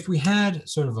 If we had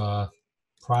sort of a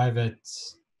private,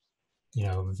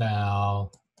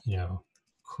 val,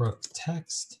 crook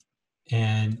text,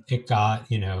 and it got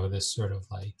this sort of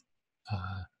like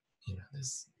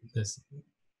this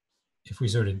if we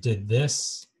sort of did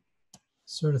this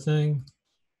sort of thing,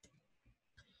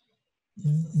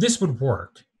 this would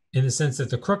work in the sense that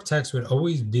the crook text would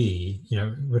always be,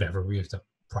 whatever, we have to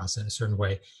process in a certain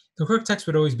way. The crook text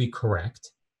would always be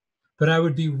correct, but I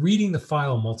would be reading the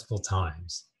file multiple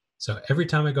times. So every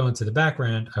time I go into the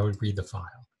background, I would read the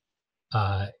file.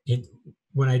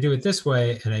 When I do it this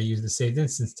way and I use the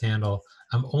SavedInstanceState,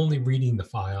 I'm only reading the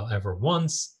file ever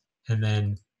once, and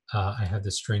then I have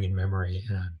the string in memory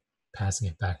and I'm passing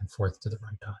it back and forth to the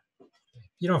runtime.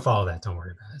 If you don't follow that, don't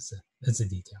worry about it. It's a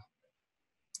detail.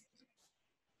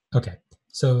 Okay,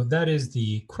 so that is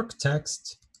the crook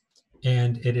text,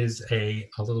 and it is a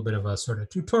little bit of a sort of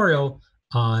tutorial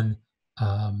on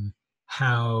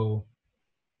how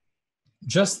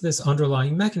just this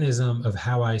underlying mechanism of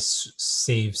how I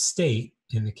save state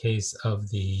in the case of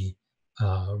the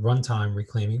runtime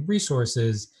reclaiming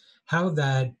resources, how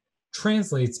that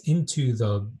translates into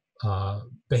the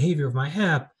behavior of my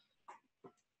app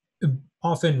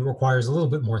often requires a little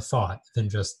bit more thought than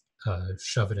just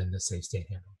shove it in the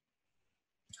SavedStateHandle.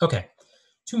 Okay,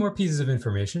 two more pieces of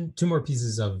information, two more bits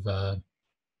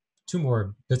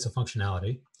of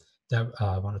functionality that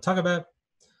I want to talk about.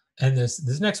 And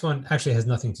this next one actually has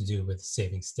nothing to do with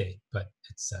saving state, but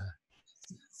it's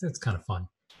kind of fun.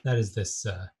 That is this.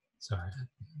 Sorry, I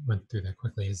went through that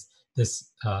quickly. Is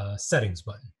this settings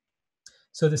button?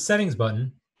 So the settings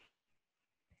button.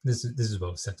 This is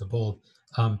both set to bold.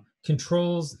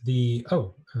 Controls the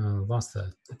lost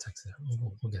the text there.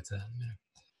 We'll get to that in a minute.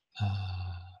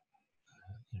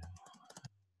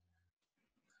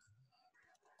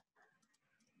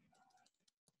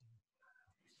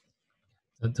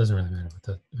 It doesn't really matter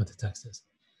what the text is.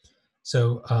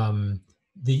 So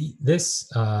this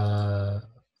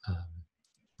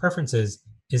preferences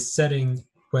is setting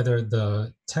whether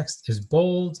the text is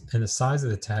bold and the size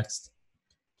of the text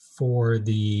for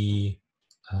the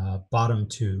bottom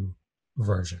two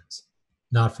versions,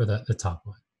 not for the top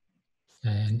one.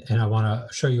 And I want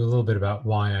to show you a little bit about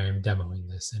why I am demoing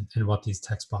this and what these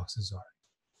text boxes are.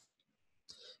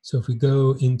 So if we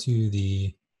go into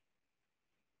the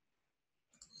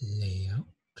layout,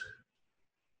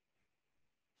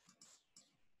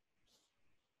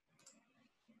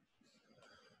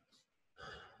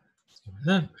 let's go with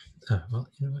that. Well,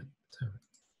 you know what? So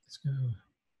let's go.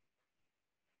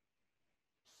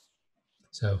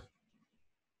 So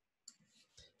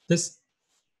this,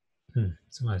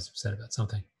 somebody's upset about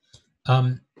something.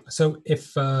 So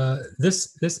if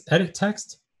this edit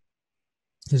text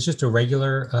is just a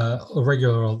regular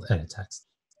old edit text,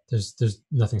 there's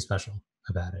nothing special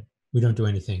about it. We don't do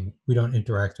anything. We don't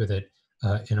interact with it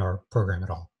in our program at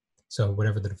all. So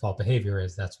whatever the default behavior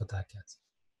is, that's what that gets.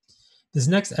 This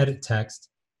next edit text,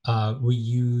 we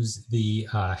use the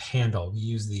handle. We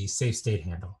use the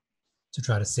SavedStateHandle to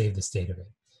try to save the state of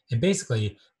it. And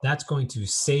basically, that's going to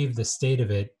save the state of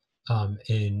it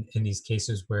in these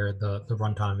cases where the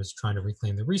runtime is trying to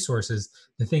reclaim the resources.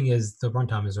 The thing is, the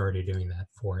runtime is already doing that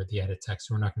for the edit text,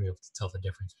 so we're not going to be able to tell the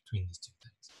difference between these two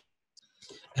things.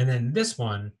 And then this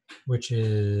one, which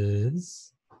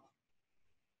is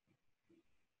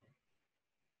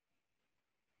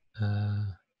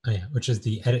which is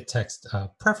the edit text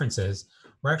preferences,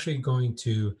 we're actually going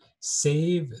to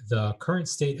save the current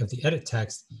state of the edit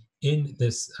text in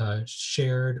this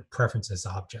shared preferences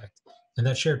object. And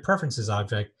that shared preferences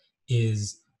object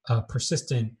is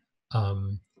persistent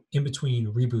in between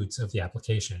reboots of the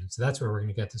application. So that's where we're going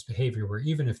to get this behavior where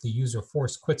even if the user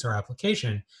force quits our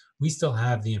application, we still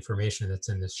have the information that's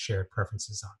in this shared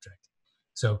preferences object.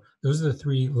 So those are the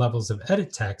three levels of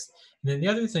edit text. And then the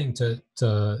other thing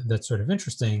that's sort of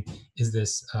interesting is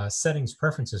this settings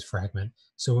preferences fragment.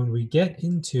 So when we get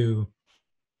into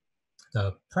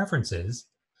the preferences,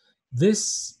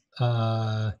 this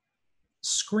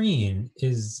screen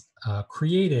is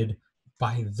created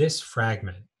by this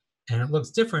fragment. And it looks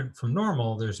different from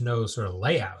normal. There's no sort of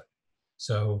layout.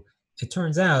 So it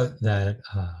turns out that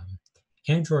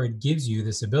Android gives you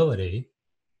this ability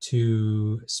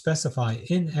to specify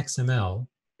in XML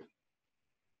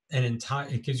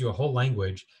it gives you a whole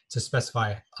language to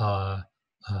specify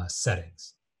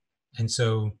settings. And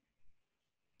so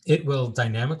it will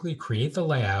dynamically create the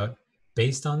layout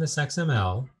based on this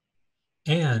XML.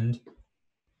 And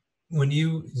when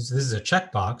this is a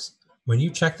checkbox, when you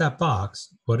check that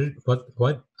box, what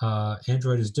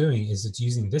Android is doing is it's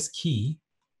using this key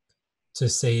to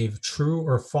save true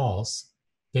or false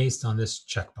based on this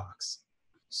checkbox.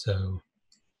 So,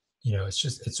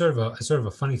 it's sort of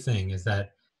a funny thing is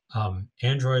that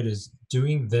Android is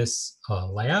doing this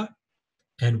layout,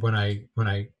 and when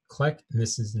I click, and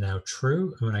this is now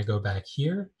true, and when I go back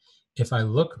here, if I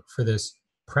look for this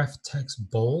pref text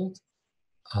bold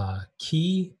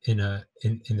key in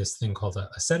this thing called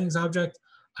a settings object,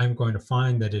 I'm going to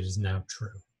find that it is now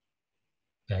true.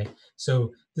 Okay,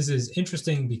 so this is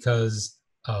interesting because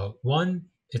one,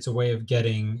 it's a way of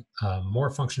getting more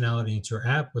functionality into your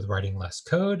app with writing less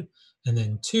code. And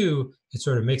then two, it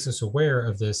sort of makes us aware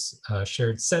of this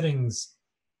shared settings,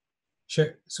 so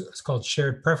it's called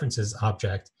shared preferences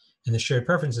object. And the shared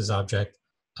preferences object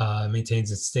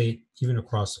maintains its state even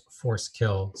across force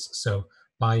kills. So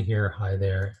by here, hi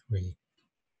there,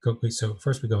 so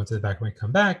first we go into the background, we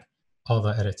come back, all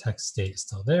the edit text state is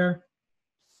still there.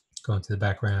 Go into the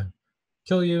background,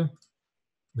 kill you,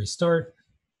 restart.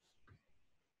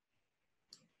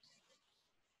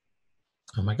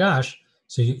 Oh my gosh.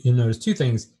 So you notice two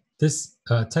things. This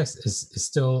text is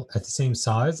still at the same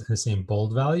size and the same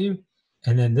bold value.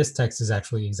 And then this text is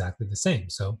actually exactly the same.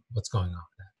 So what's going on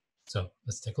with that? So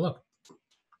let's take a look.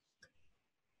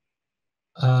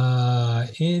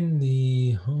 In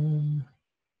the home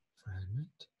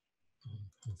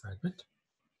fragment,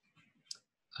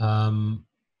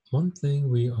 one thing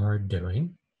we are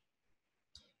doing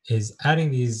is adding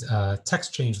these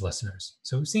text change listeners.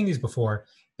 So we've seen these before.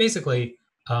 Basically,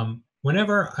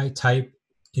 whenever I type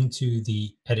into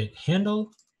the edit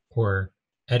handle or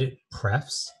edit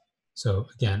prefs, so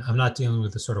again, I'm not dealing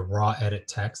with the sort of raw edit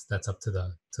text that's up to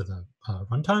the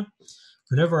runtime.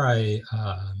 Whenever I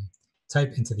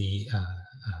type into the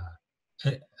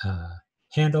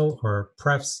handle or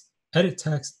prefs edit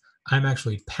text, I'm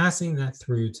actually passing that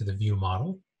through to the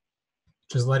ViewModel,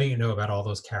 just letting it know about all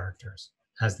those characters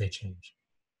as they change.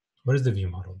 What does the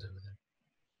ViewModel do with it?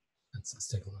 Let's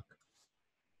take a look.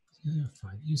 Yeah,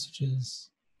 find usages.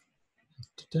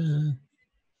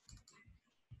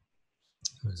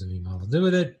 What does the ViewModel do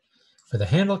with it? For the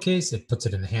handle case, it puts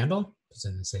it in the handle, puts it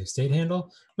in the SavedStateHandle,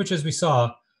 which, as we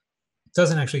saw,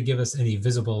 doesn't actually give us any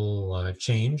visible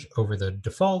change over the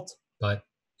default, but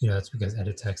that's because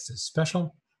edit text is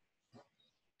special.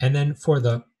 And then for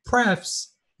the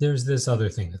prefs, there's this other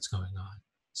thing that's going on.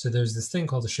 So there's this thing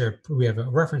called we have a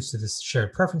reference to this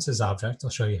SharedPreferences object.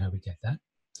 I'll show you how we get that.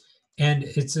 And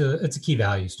it's a key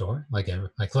value store, like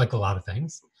a lot of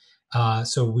things.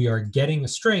 So we are getting a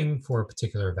string for a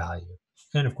particular value.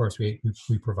 And of course, we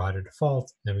provide a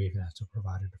default, then we even have to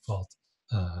provide a default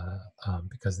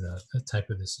because the type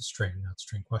of this is string, not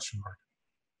string question mark.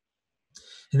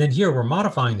 And then here we're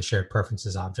modifying the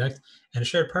SharedPreferences object. And a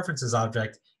SharedPreferences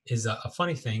object is a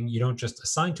funny thing. You don't just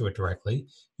assign to it directly.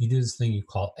 You do this thing you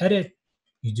call edit.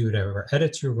 You do whatever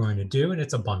edits you're going to do, and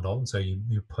it's a bundle. And so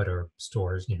you put or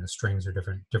stores, strings or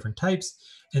different types.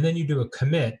 And then you do a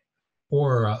commit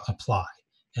or apply.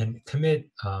 And commit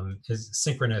is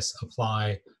synchronous.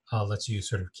 Apply lets you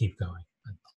sort of keep going.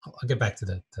 I'll get back to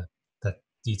that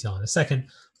detail in a second.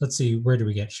 Let's see, where do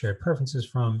we get SharedPreferences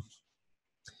from?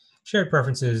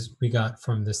 SharedPreferences we got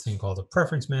from this thing called a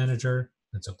preference manager.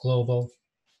 That's a global,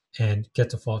 and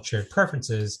get default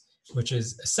SharedPreferences, which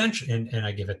is essentially, and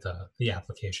I give it the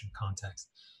application context.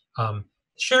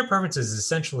 SharedPreferences is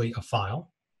essentially a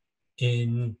file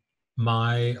in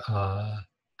my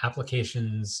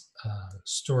application's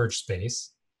storage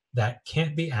space that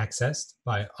can't be accessed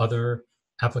by other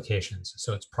applications.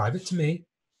 So it's private to me,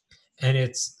 and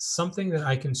it's something that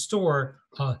I can store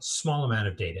a small amount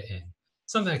of data in,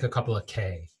 something like a couple of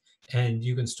K. And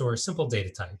you can store simple data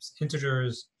types,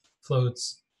 integers,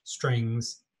 floats,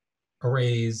 strings,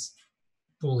 arrays,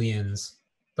 booleans,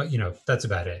 but that's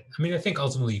about it. I mean, I think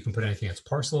ultimately you can put anything that's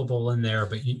parcelable in there,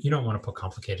 but you don't want to put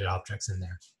complicated objects in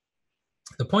there.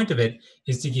 The point of it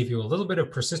is to give you a little bit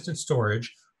of persistent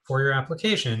storage for your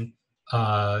application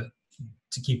to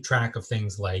keep track of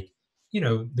things like,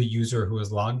 the user who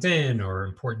is logged in or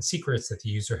important secrets that the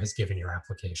user has given your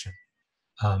application.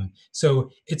 So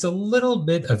it's a little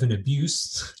bit of an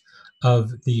abuse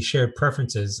of the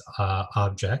SharedPreferences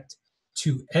object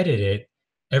to edit it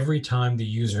every time the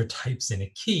user types in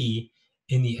a key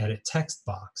in the edit text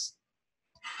box.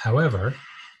 However,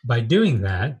 by doing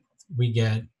that, we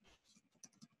get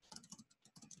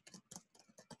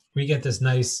this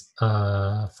nice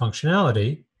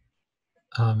functionality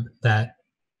that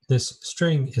this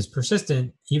string is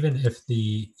persistent even if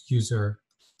the user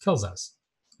kills us,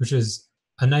 which is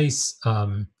a nice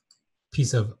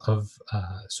piece of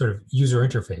sort of user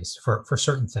interface for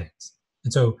certain things.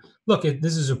 And so, look,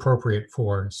 this is appropriate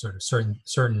for sort of certain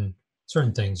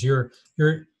things. Your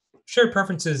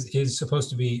SharedPreferences is supposed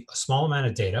to be a small amount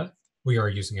of data. We are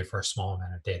using it for a small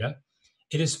amount of data.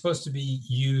 It is supposed to be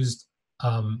used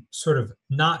sort of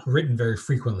not written very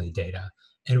frequently data,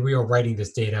 and we are writing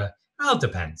this data. Well, it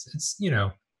depends. It's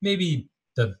maybe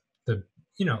the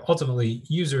ultimately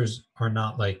users are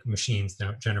not like machines. They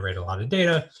don't generate a lot of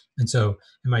data, and so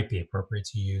it might be appropriate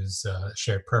to use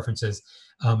SharedPreferences.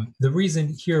 The reason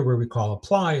here where we call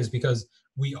apply is because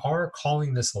we are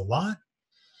calling this a lot,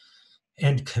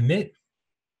 and commit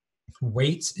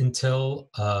waits until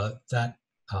that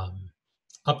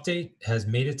update has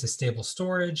made it to stable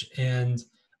storage, and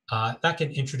that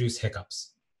can introduce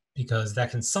hiccups because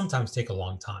that can sometimes take a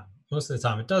long time. Most of the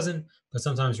time it doesn't, but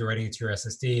sometimes you're writing it to your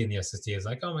SSD and the SSD is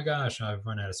like, oh my gosh, I've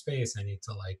run out of space. I need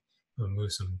to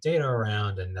move some data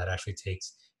around, and that actually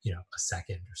takes a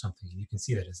second or something. And you can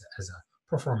see that as a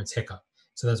performance hiccup.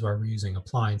 So that's why we're using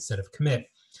apply instead of commit.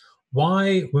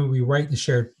 Why, when we write the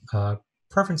shared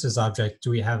preferences object, do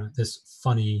we have this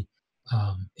funny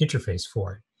interface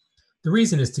for it? The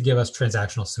reason is to give us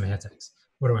transactional semantics.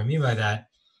 What do I mean by that?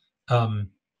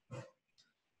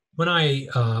 when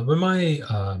my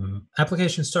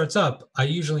application starts up, I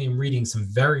usually am reading some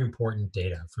very important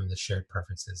data from the shared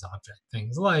preferences object.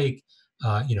 Things like,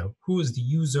 who is the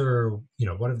user?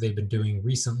 What have they been doing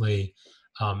recently?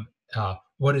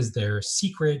 What is their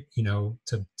secret?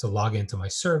 To log into my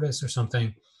service or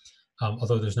something.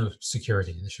 Although there's no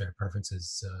security in the shared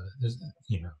preferences,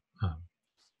 um,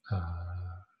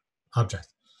 object.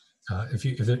 If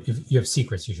you have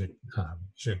secrets, you should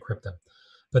encrypt them.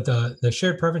 But the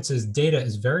shared preferences data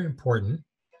is very important,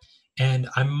 and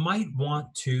I might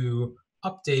want to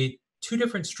update two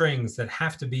different strings that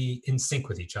have to be in sync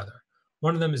with each other.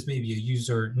 One of them is maybe a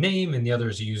user name, and the other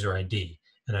is a user ID.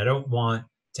 And I don't want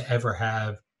to ever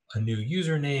have a new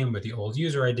username with the old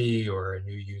user ID, or a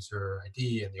new user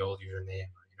ID and the old username,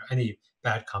 or any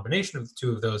bad combination of the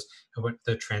two of those. And what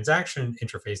the transaction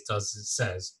interface does is it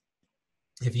says,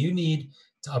 if you need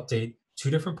to update two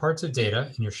different parts of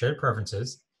data in your shared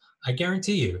preferences, I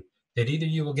guarantee you that either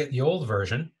you will get the old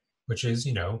version, which is,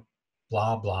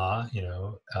 blah, blah,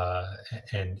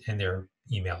 and their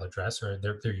email address or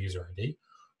their user ID,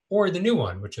 or the new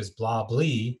one, which is blah,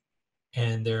 blee,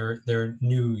 and their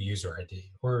new user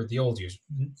ID, or the old user,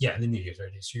 the new user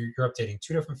ID. So you're updating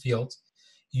two different fields.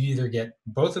 You either get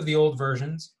both of the old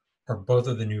versions or both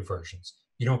of the new versions.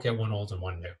 You don't get one old and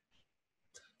one new.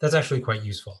 That's actually quite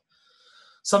useful.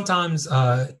 Sometimes,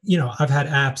 I've had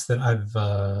apps that I've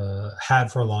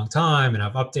had for a long time, and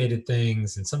I've updated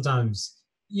things, and sometimes,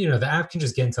 the app can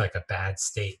just get into like a bad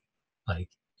state. Like,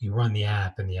 you run the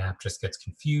app and the app just gets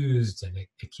confused, and it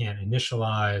can't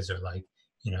initialize, or like,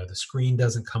 the screen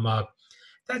doesn't come up.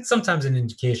 That's sometimes an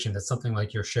indication that something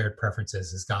like your shared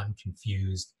preferences has gotten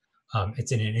confused.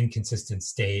 It's in an inconsistent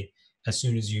state. As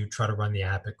soon as you try to run the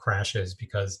app, it crashes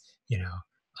because,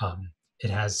 um, it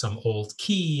has some old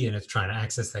key and it's trying to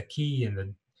access that key in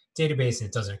the database, and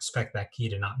it doesn't expect that key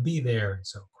to not be there, and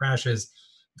so it crashes.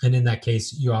 And in that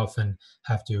case, you often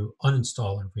have to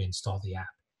uninstall and reinstall the app.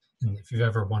 And if you've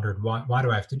ever wondered why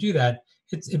do I have to do that,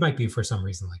 it might be for some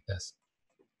reason like this.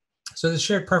 So the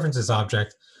shared preferences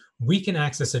object, we can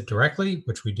access it directly,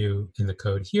 which we do in the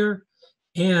code here.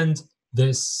 And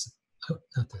this,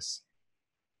 not this,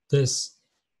 this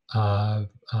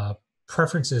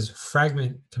preferences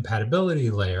fragment compatibility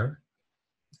layer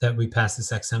that we pass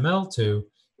this XML to,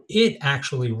 it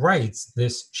actually writes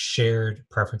this shared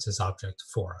preferences object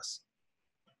for us.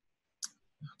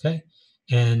 Okay,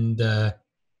 and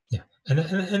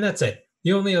and that's it.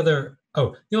 The only other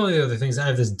things, I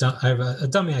have a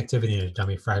dummy activity and a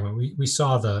dummy fragment. We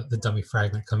saw the dummy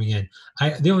fragment coming in.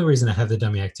 The only reason I have the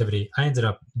dummy activity, I ended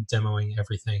up demoing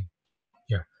everything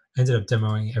here. I ended up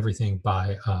demoing everything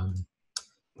by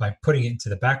putting it into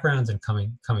the background and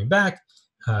coming back.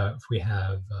 If we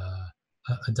have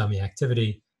a dummy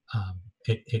activity,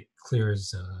 it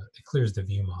clears the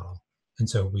view model, and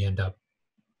so we end up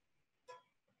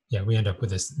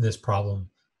with this problem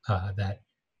that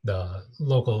the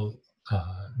local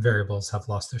variables have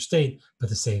lost their state, but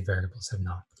the saved variables have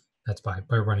not. That's by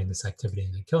running this activity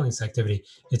and then killing this activity.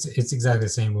 It's exactly the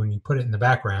same when you put it in the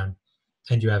background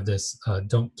and you have this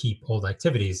don't keep old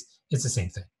activities. It's the same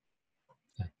thing.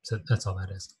 Okay, so that's all that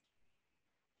is.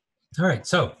 All right,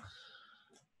 so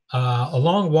a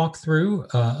long walk through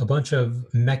a bunch of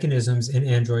mechanisms in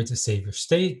Android to save your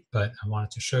state, but I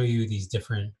wanted to show you these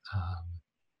different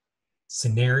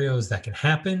scenarios that can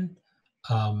happen.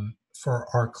 For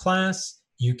our class,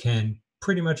 you can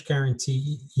pretty much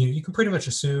guarantee, you can pretty much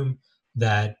assume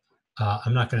that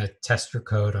I'm not going to test your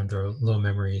code under low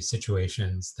memory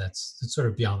situations. That's sort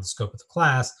of beyond the scope of the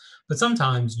class. But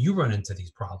sometimes you run into these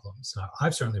problems.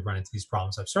 I've certainly run into these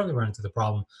problems. I've certainly run into the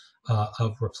problem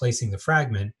of replacing the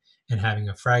fragment and having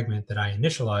a fragment that I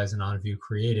initialize and onView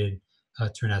created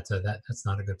turn out to that's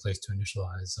not a good place to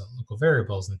initialize local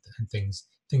variables, and things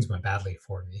went badly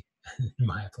for me in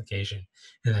my application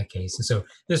in that case. And so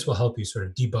this will help you sort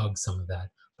of debug some of that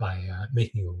by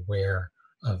making you aware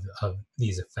of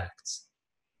these effects.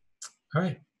 All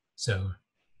right, so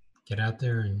get out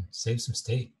there and save some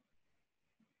state.